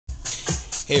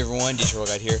Hey everyone,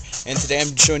 RRollergod here, and today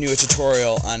I'm showing you a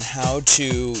tutorial on how to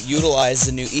utilize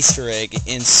the new Easter egg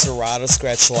in Serato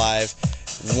Scratch Live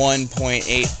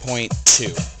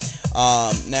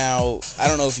 1.8.2. Now, I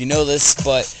don't know if you know this,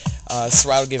 but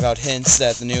Serato gave out hints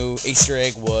that the new Easter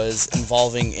egg was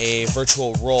involving a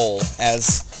virtual roll,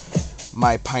 as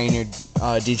my Pioneer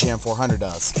DJM 400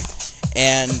 does.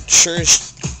 And sure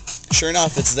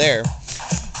enough, it's there.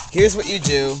 Here's what you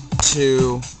do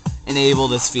to enable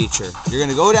this feature. You're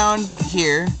going to go down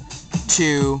here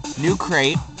to New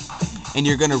Crate, and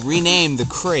you're going to rename the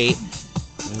crate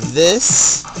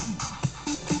this.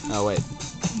 Oh wait.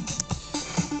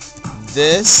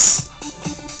 This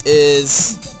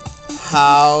is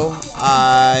how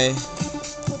I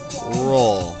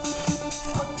roll.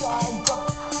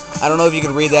 I don't know if you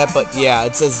can read that, but yeah,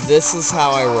 it says this is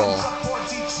how I roll.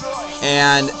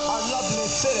 And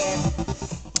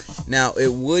now,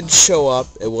 it would show up,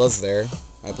 it was there,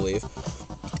 I believe.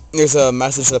 There's a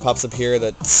message that pops up here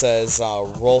that says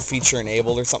roll feature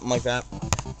enabled or something like that.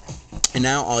 And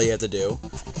now all you have to do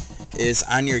is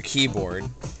on your keyboard,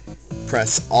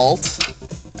 press Alt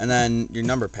and then your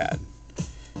number pad.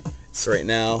 So right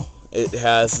now, it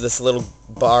has this little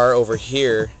bar over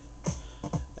here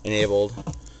enabled,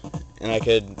 and I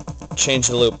could change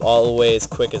the loop all the way as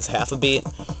quick as half a beat,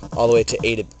 all the way to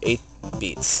 8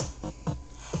 beats.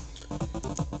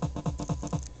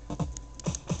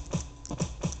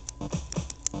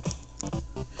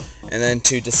 And then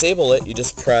to disable it, you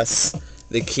just press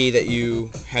the key that you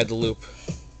had the loop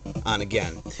on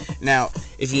again. Now,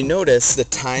 if you notice the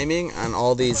timing on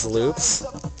all these loops...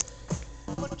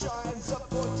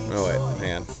 Oh wait,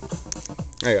 hang on.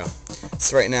 There you go.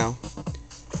 So right now,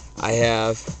 I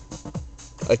have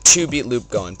a 2-beat loop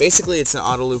going. Basically, it's an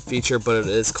auto loop feature, but it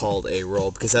is called a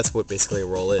roll, because that's what basically a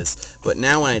roll is. But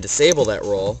now when I disable that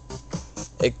roll,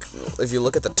 if you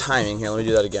look at the timing, here, let me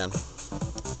do that again.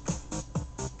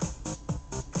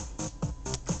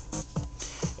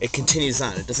 It continues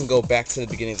on. It doesn't go back to the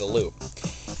beginning of the loop.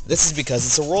 This is because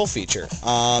it's a roll feature.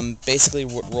 Basically,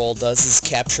 what roll does is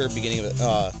capture beginning of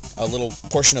a little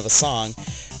portion of a song,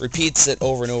 repeats it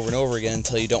over and over and over again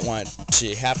until you don't want it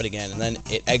to happen again, and then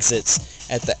it exits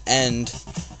at the end,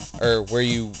 or where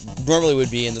you normally would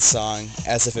be in the song,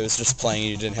 as if it was just playing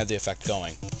and you didn't have the effect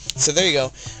going. So there you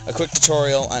go, a quick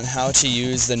tutorial on how to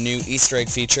use the new Easter egg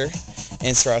feature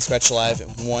in Serato Scratch Live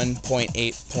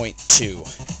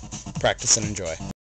 1.8.2. Practice and enjoy.